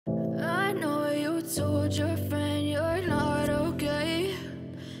told your friend you're not okay?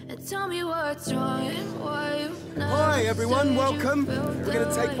 And tell me what's wrong and why you never Hi everyone, said welcome. you felt We're going to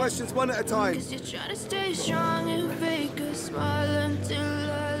that take way. questions one at a time. 'Cause you're trying to stay strong and fake a smile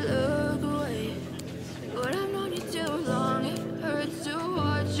until I look away. But I've known you too long, it hurts to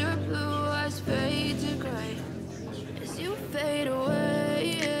watch your blue eyes fade to gray as you fade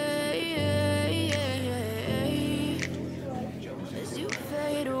away. As you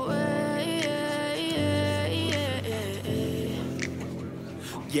fade away.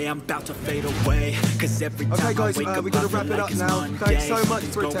 Yeah, I'm about to fade away. Cause every time Okay, guys, I wake up, we gotta I feel wrap it like up it's now. Monday. Thanks so much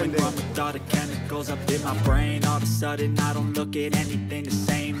Something's for going attending. wrong with all the chemicals up in my brain. All of a sudden, I don't look at anything the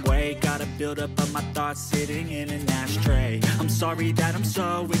same way. Gotta build up of my thoughts sitting in an ashtray. I'm sorry that I'm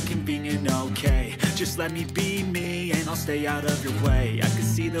so inconvenient, okay? Just let me be me and I'll stay out of your way. I can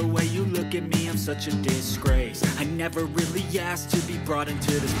see the way you look at me, I'm such a disgrace. I never really asked to be brought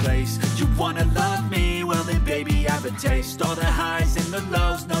into this place. You wanna love me? Well then baby, I have a taste. All the highs and the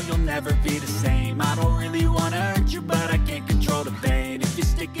lows, no you'll never be the same. I don't really wanna hurt you, but I can't control the pain. If you're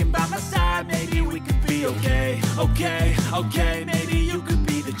sticking by my side, maybe we could be okay. Okay, okay, maybe you could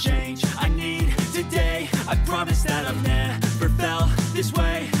be the change I need today. I promise that I've never felt this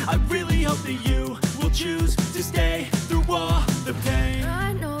way. I really hope that you will choose to stay through all the pain.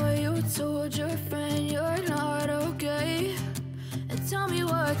 I know you told your friend you're not okay. And tell me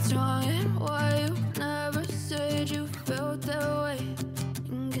what's wrong and why you never said you felt that way.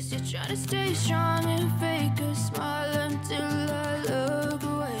 And guess you're trying to stay strong and fake a smile until I look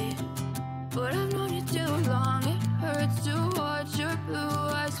away. But I've known you too long, it hurts to watch your blue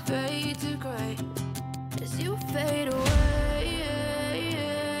eyes fade to gray as you fade away.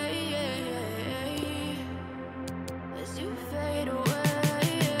 As you fade away.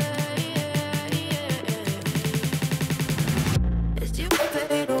 As you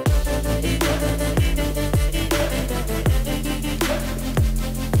fade away.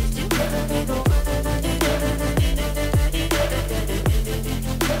 As you fade away.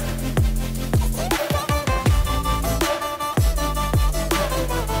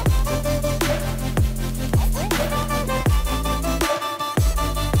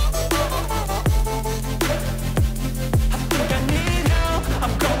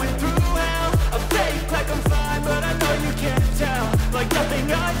 Like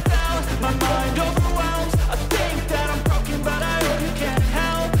nothing I felt, my mind overwhelms. I think that I'm broken, but I hope you can't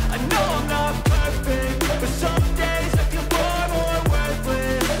help. I know I'm not perfect, but some days I feel far more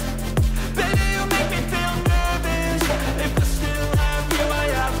worthless. Baby, you make me feel nervous. If I still have you, I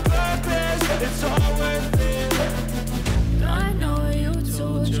have purpose. It's all worth it. I know you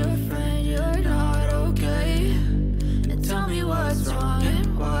told your friend you're not okay. And tell me what's wrong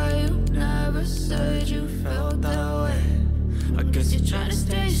and why you never said you felt that way. I guess you're trying to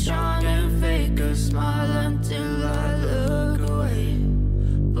stay strong and fake a smile until I look away.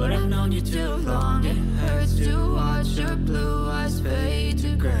 But I've known you too long, it hurts to watch your blue eyes fade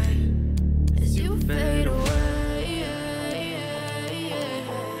to gray as you fade away.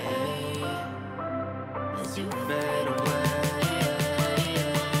 As you fade away.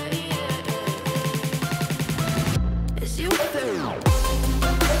 As you fade away.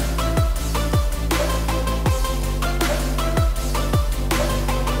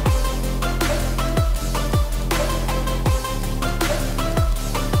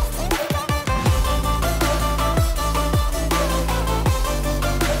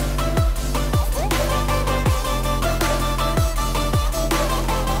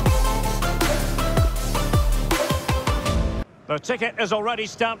 The ticket is already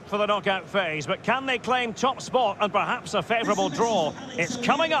stamped for the knockout phase, but can they claim top spot and perhaps a favourable draw? It's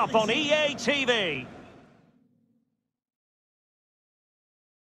coming up on EA TV.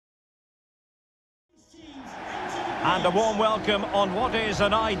 And a warm welcome on what is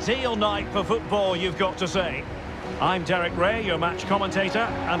an ideal night for football, you've got to say. I'm Derek Ray, your match commentator,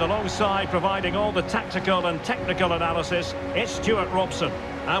 and alongside providing all the tactical and technical analysis, it's Stuart Robson.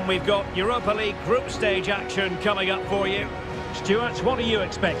 And we've got Europa League group stage action coming up for you. Stuart, what are you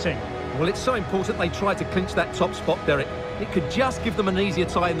expecting? Well, it's so important they try to clinch that top spot, Derek. It could just give them an easier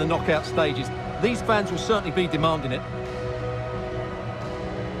tie in the knockout stages. These fans will certainly be demanding it.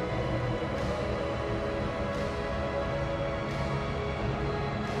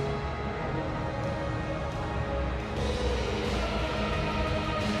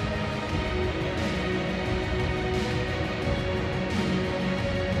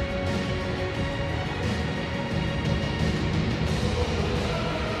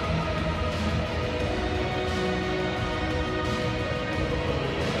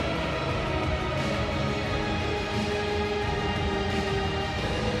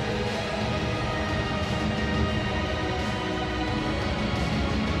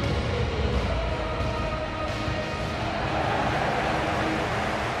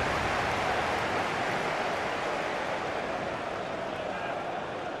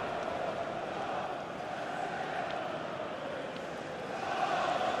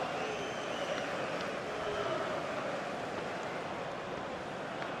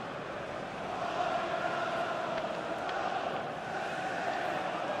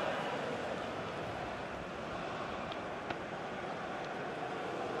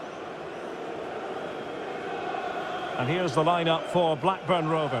 And here's the lineup for Blackburn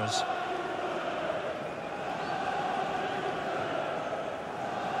Rovers.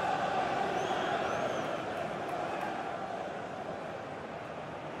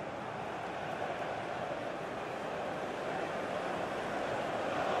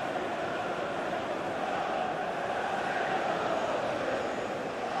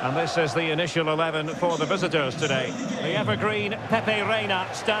 And this is the initial 11 for the visitors today. The evergreen Pepe Reina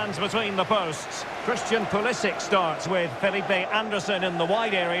stands between the posts. Christian Pulisic starts with Felipe Anderson in the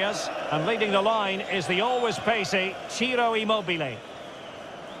wide areas. And leading the line is the always pacey Ciro Immobile.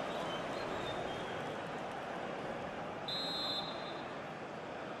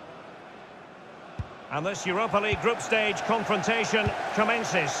 And this Europa League group stage confrontation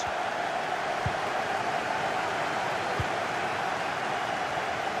commences.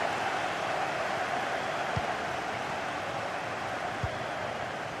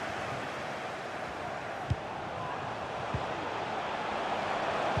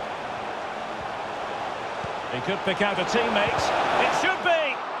 He could pick out a teammate. It should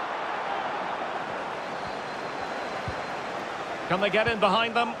be! Can they get in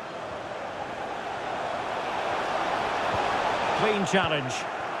behind them? Clean challenge.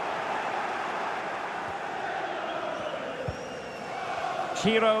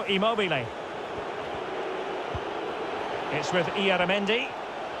 Ciro Immobile. It's with Ieramendi.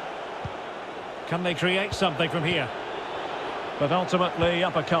 Can they create something from here? But ultimately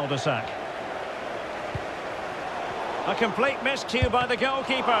up a cul-de-sac. A complete miscue by the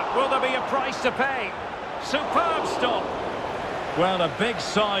goalkeeper. Will there be a price to pay? Superb stop. Well, a big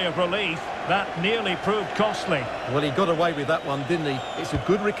sigh of relief. That nearly proved costly. Well, he got away with that one, didn't he? It's a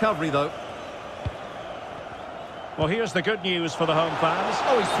good recovery, though. Well, here's the good news for the home fans.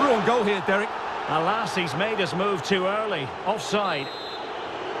 Oh, he's through on goal here, Derek. Alas, he's made his move too early. Offside.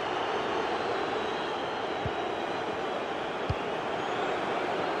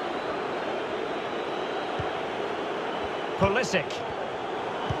 Pulisic.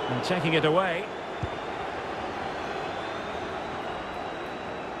 And taking it away.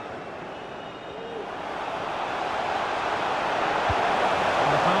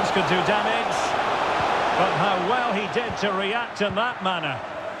 And the pass could do damage. But how well he did to react in that manner.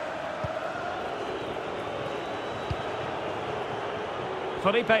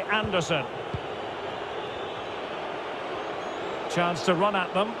 Felipe Anderson. Chance to run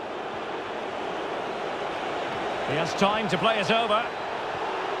at them. He has time to play it over.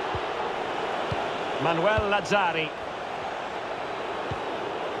 Manuel Lazzari.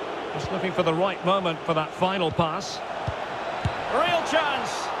 Just looking for the right moment for that final pass. Real chance.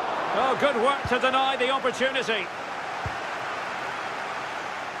 Oh, good work to deny the opportunity.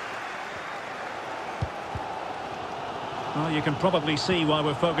 Well, you can probably see why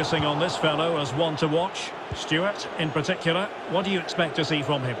we're focusing on this fellow as one to watch. Stuart, in particular, what do you expect to see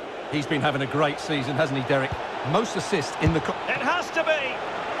from him? He's been having a great season, hasn't he, Derek? Most assists in the... It has to be!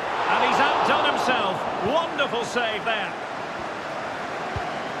 And he's outdone himself. Wonderful save there.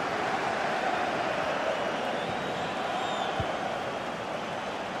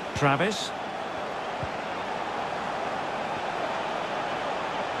 Travis.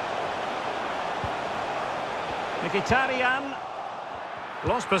 Mkhitaryan.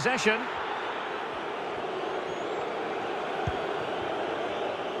 Lost possession.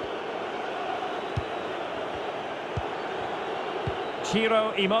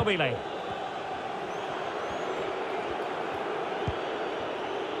 Ciro Immobile.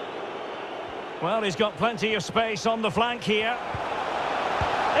 Well, he's got plenty of space on the flank here.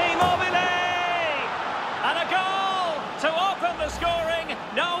 Immobile! And a goal to open the scoring.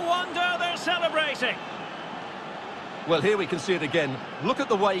 No wonder they're celebrating. Well, here we can see it again. Look at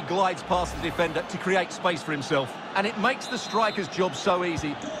the way he glides past the defender to create space for himself. And it makes the striker's job so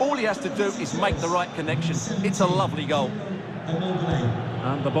easy. All he has to do is make the right connection. It's a lovely goal.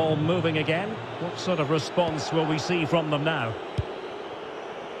 And the ball moving again. What sort of response will we see from them now?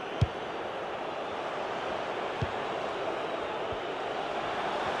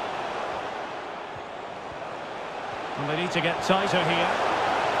 And they need to get tighter here.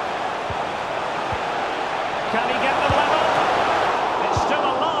 Can he get them level? It's still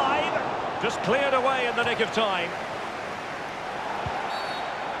alive. Just cleared away in the nick of time.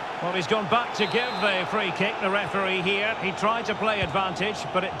 Well, he's gone back to give the free kick, the referee here. He tried to play advantage,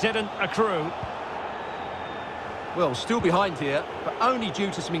 but it didn't accrue. Well, still behind here, but only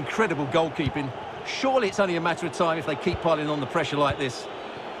due to some incredible goalkeeping. Surely it's only a matter of time if they keep piling on the pressure like this.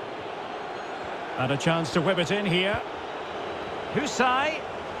 And a chance to whip it in here. Haii.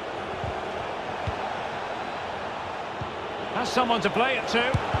 Has someone to play it to.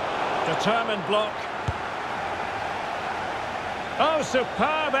 Determined block. Oh,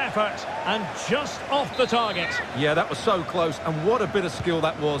 superb effort, and just off the target. Yeah, that was so close, and what a bit of skill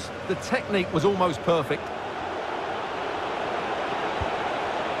that was. The technique was almost perfect.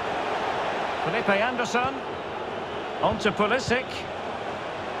 Felipe Anderson. On to Pulisic.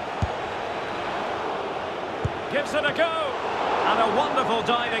 Gives it a go. And a wonderful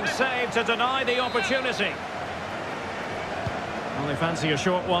diving save to deny the opportunity. Only fancy a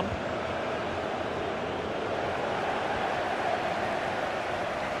short one.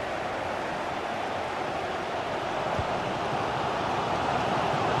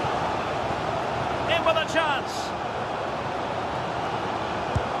 In with a chance.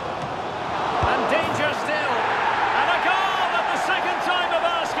 And danger still. And a goal at the second time of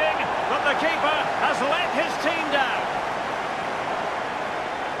asking. But the keeper has let his team down.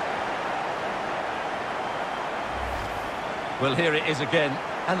 Well, here it is again.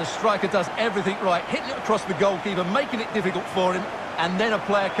 And the striker does everything right. Hitting it across the goalkeeper, making it difficult for him. And then a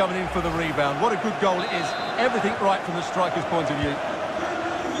player coming in for the rebound. What a good goal it is. Everything right from the striker's point of view.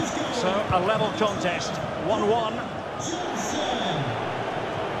 So, a level contest, 1-1.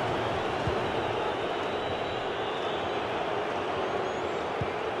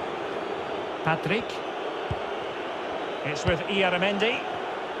 Patrick. It's with Ieramendi.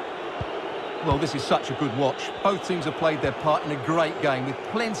 Well, this is such a good watch. Both teams have played their part in a great game with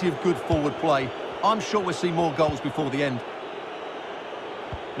plenty of good forward play. I'm sure we'll see more goals before the end.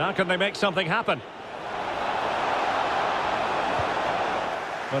 Now can they make something happen?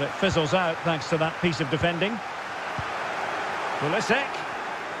 But it fizzles out thanks to that piece of defending. Pulisic.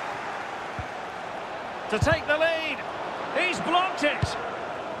 To take the lead. He's blocked it.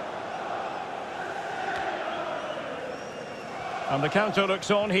 And the counter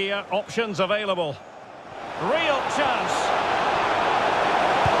looks on here. Options available. Real chance.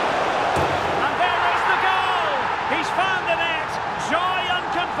 And there is the goal. He's found the net. Joy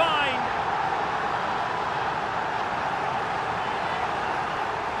unconfined.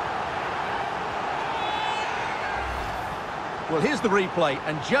 Well, here's the replay,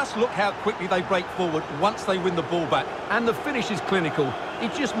 and just look how quickly they break forward once they win the ball back. And the finish is clinical. He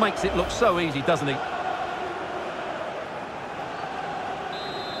just makes it look so easy, doesn't he?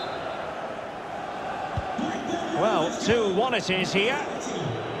 Well, 2-1 it is here.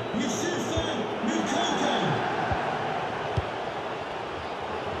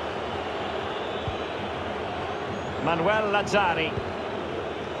 Manuel Lazzari.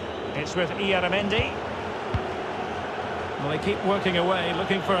 It's with Ieramendi. Well, they keep working away,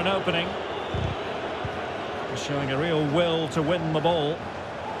 looking for an opening. Showing a real will to win the ball.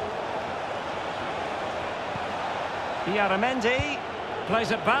 Ieramendi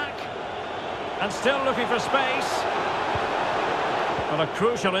plays it back. And still looking for space. Well, a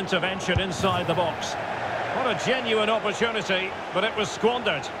crucial intervention inside the box. What a genuine opportunity, but it was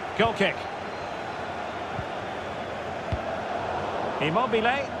squandered. Goal kick. Immobile.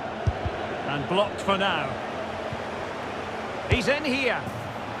 And blocked for now. He's in here.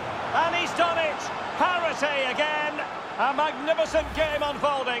 And he's done it. Parity again. A magnificent game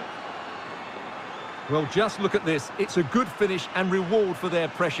unfolding. Well, just look at this. It's a good finish and reward for their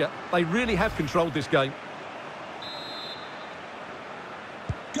pressure. They really have controlled this game.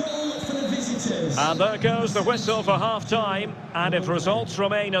 Goal for the visitors. And there goes the whistle for half-time. And if results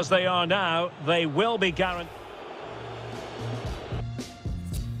remain as they are now, they will be guaranteed.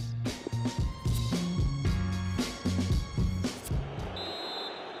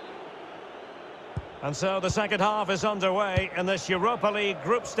 And so the second half is underway in this Europa League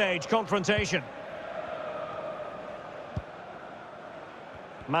group stage confrontation.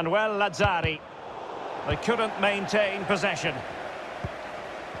 Manuel Lazzari. They couldn't maintain possession.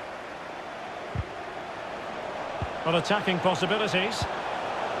 Well, attacking possibilities.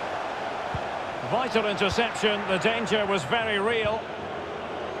 Vital interception. The danger was very real.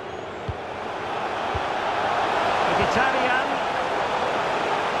 Mkhitaryan.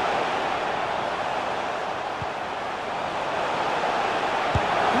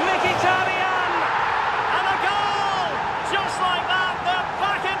 Mkhitaryan! And a goal! Just like that, they're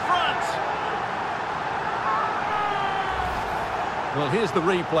back in front. Well, here's the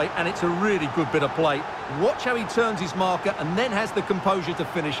replay, and it's a really good bit of play. Watch how he turns his marker and then has the composure to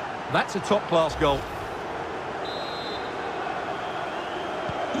finish. That's a top-class goal.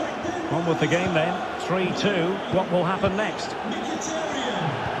 On with the game then. 3-2. What will happen next?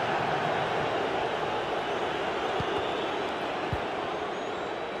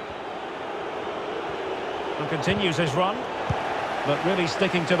 And continues his run, but really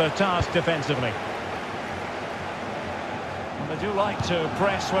sticking to the task defensively. And they do like to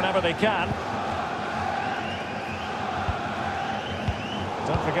press whenever they can.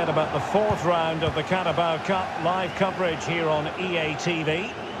 Don't forget about the fourth round of the Carabao Cup, live coverage here on EA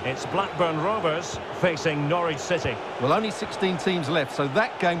TV. It's Blackburn Rovers facing Norwich City. Well, only 16 teams left, so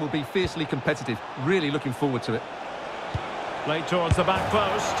that game will be fiercely competitive. Really looking forward to it. Played towards the back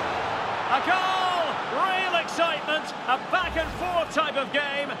post. A goal! Real excitement. A back-and-forth type of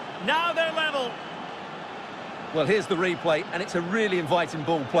game. Now they're level. Well, here's the replay, and it's a really inviting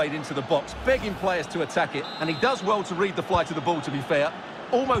ball played into the box, begging players to attack it, and he does well to read the flight of the ball, to be fair.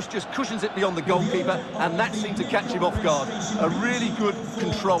 Almost just cushions it beyond the goalkeeper, and that seemed to catch him off guard. A really good,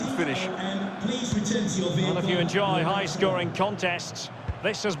 controlled finish. Well, if you enjoy high-scoring contests,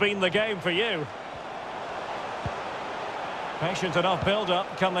 this has been the game for you. Patient enough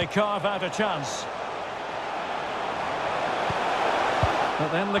build-up. Can they carve out a chance?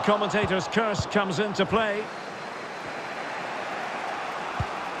 But then the commentator's curse comes into play.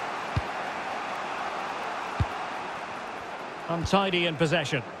 Untidy in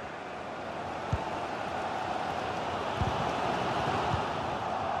possession.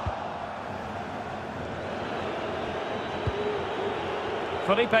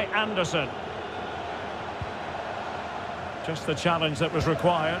 Felipe Anderson. Just the challenge that was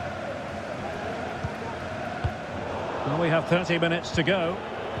required. Well, we have 30 minutes to go.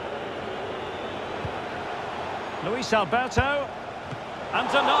 Luis Alberto. And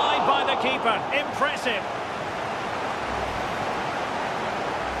denied by the keeper. Impressive.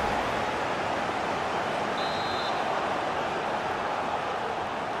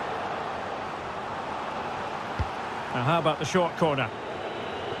 Now, how about the short corner?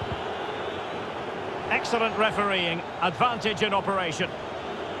 Excellent refereeing, advantage in operation.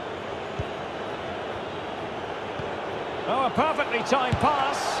 Oh, a perfectly timed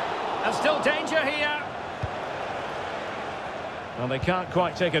pass. And still danger here. Well, they can't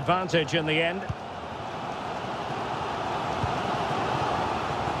quite take advantage in the end.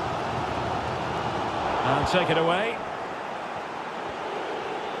 And take it away.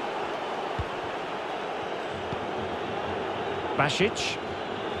 Basic.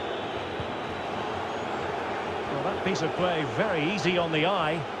 Well, that piece of play very easy on the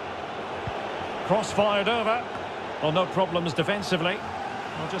eye. Cross fired over. Well, no problems defensively.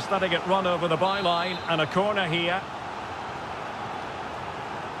 Well, just letting it run over the byline, and a corner here.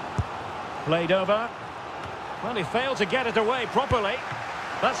 Played over. Well, he failed to get it away properly.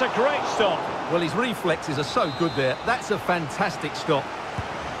 That's a great stop. Well, his reflexes are so good there. That's a fantastic stop.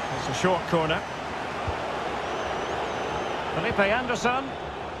 It's a short corner. Felipe Anderson.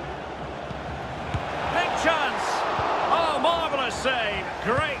 Big chance. Oh, marvellous save.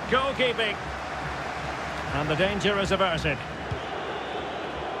 Great goalkeeping. And the danger is averted.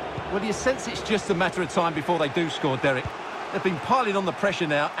 Well, you sense it's just a matter of time before they do score, Derek. They've been piling on the pressure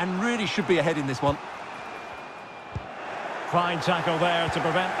now and really should be ahead in this one. Fine tackle there to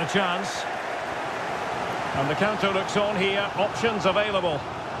prevent the chance. And the counter looks on here. Options available.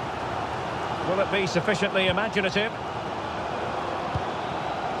 Will it be sufficiently imaginative?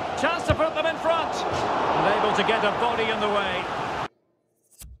 Chance to put them in front. And able to get a body in the way.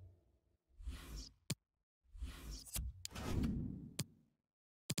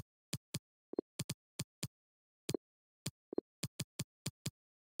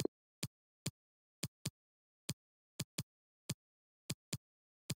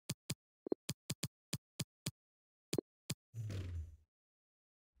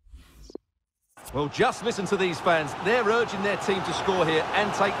 Well, just listen to these fans. They're urging their team to score here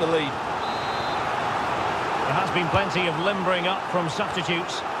and take the lead. There has been plenty of limbering up from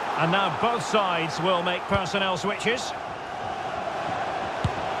substitutes. And now both sides will make personnel switches.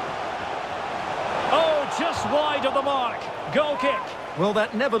 Oh, just wide of the mark. Goal kick. Well,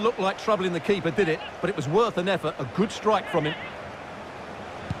 that never looked like troubling the keeper, did it? But it was worth an effort. A good strike from him.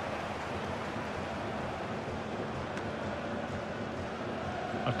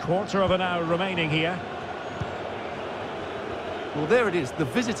 A quarter of an hour remaining here. Well, there it is. The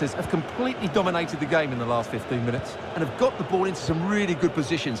visitors have completely dominated the game in the last 15 minutes and have got the ball into some really good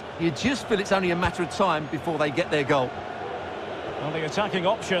positions. You just feel it's only a matter of time before they get their goal. Well, the attacking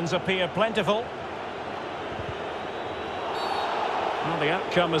options appear plentiful. Well, the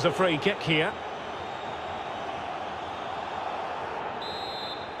outcome is a free kick here.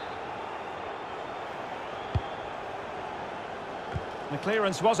 The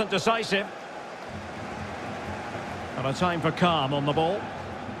clearance wasn't decisive. And a time for calm on the ball.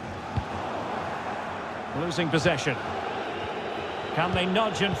 Losing possession. Can they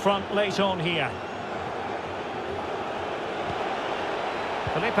nudge in front late on here?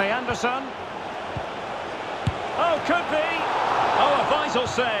 Felipe Anderson. Oh, could be. Oh, a vital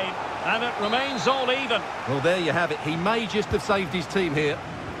save. And it remains all even. Well, there you have it. He may just have saved his team here.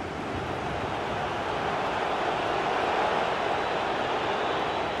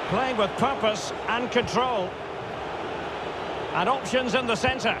 Playing with purpose and control. And options in the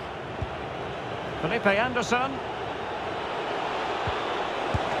centre. Felipe Anderson.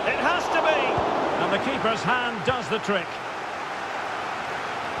 It has to be. And the keeper's hand does the trick.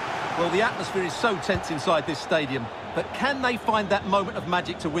 Well, the atmosphere is so tense inside this stadium. But can they find that moment of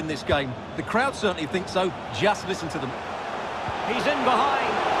magic to win this game? The crowd certainly think so. Just listen to them. He's in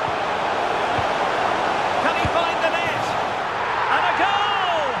behind. Can he find the net? And a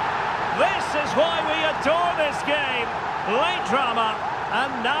goal! This is why we adore this game. Late drama,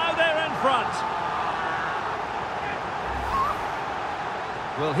 and now they're in front.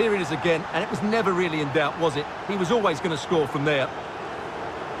 Well, here it is again, and it was never really in doubt, was it? He was always going to score from there.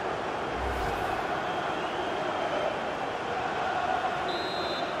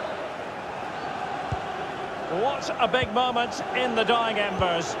 What a big moment in the dying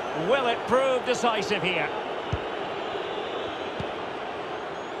embers. Will it prove decisive here?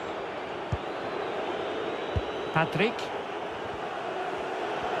 Patrick.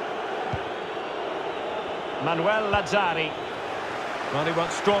 Manuel Lazzari. Well, he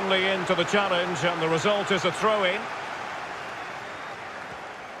went strongly into the challenge, and the result is a throw-in.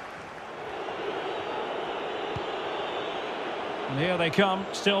 And here they come,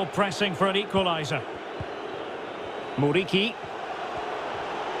 still pressing for an equaliser. Muriqi.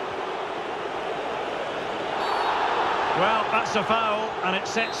 Well, that's a foul, and it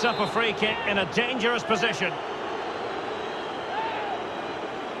sets up a free kick in a dangerous position.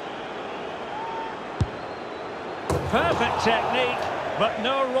 Perfect technique, but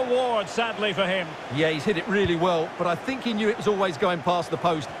no reward, sadly, for him. Yeah, he's hit it really well, but I think he knew it was always going past the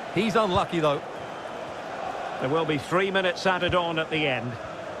post. He's unlucky, though. There will be 3 minutes added on at the end.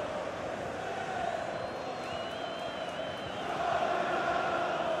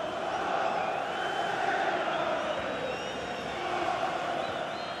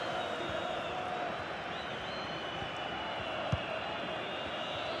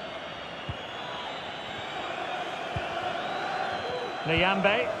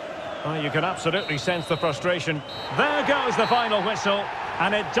 Nyambe. Well, you can absolutely sense the frustration. There goes the final whistle.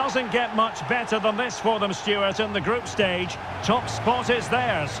 And it doesn't get much better than this for them, Stuart, in the group stage. Top spot is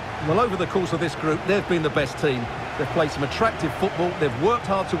theirs. Well, over the course of this group, they've been the best team. They've played some attractive football, they've worked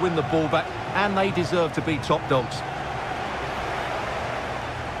hard to win the ball back, and they deserve to be top dogs.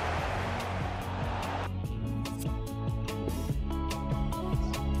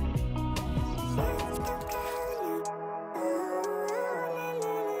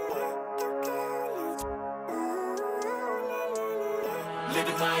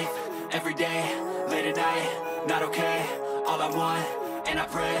 Living life, every day, late at night, not okay. All I want, and I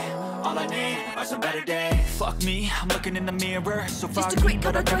pray, all I need are some better days. Fuck me, I'm looking in the mirror. So far, just a quick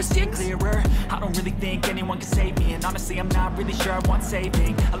couple but I never see questions. clearer. I don't really think anyone can save me, and honestly, I'm not really sure I want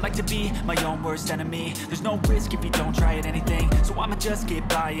saving. I like to be my own worst enemy. There's no risk if you don't try at anything, so I'ma just get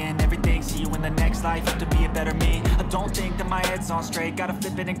buying everything. See you in the next life, have to be a better me. I don't think that my head's on straight. Gotta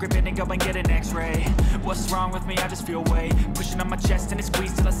flip it and grip it and go and get an x-ray. What's wrong with me? I just feel weight pushing on my chest and it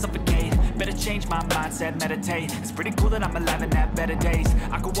squeezes till I suffocate. Better change my mindset, meditate. It's pretty cool that I'm alive and have better days.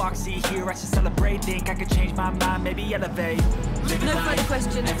 I could walk, see, hear, I should celebrate. Think I could change my mind, maybe elevate. No further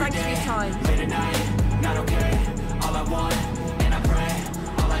questions. Thank you for your time. Late at night, not okay. All I want, and I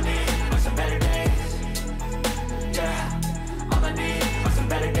pray, all I need are some better days. Yeah, all I need are some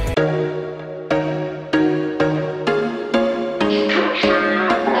better days.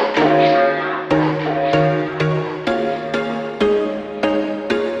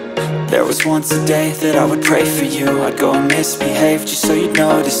 There was once a day that I would pray for you. I'd go and misbehave just so you'd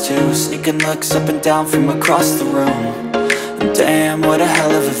notice too. Sneaking looks up and down from across the room. And damn, what a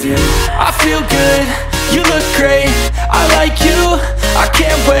hell of a view. I feel good, you look great. I like you, I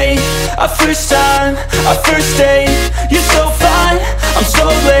can't wait. A first time, a first date. You're so fine, I'm so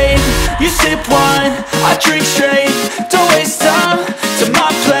late. You sip wine, I drink straight.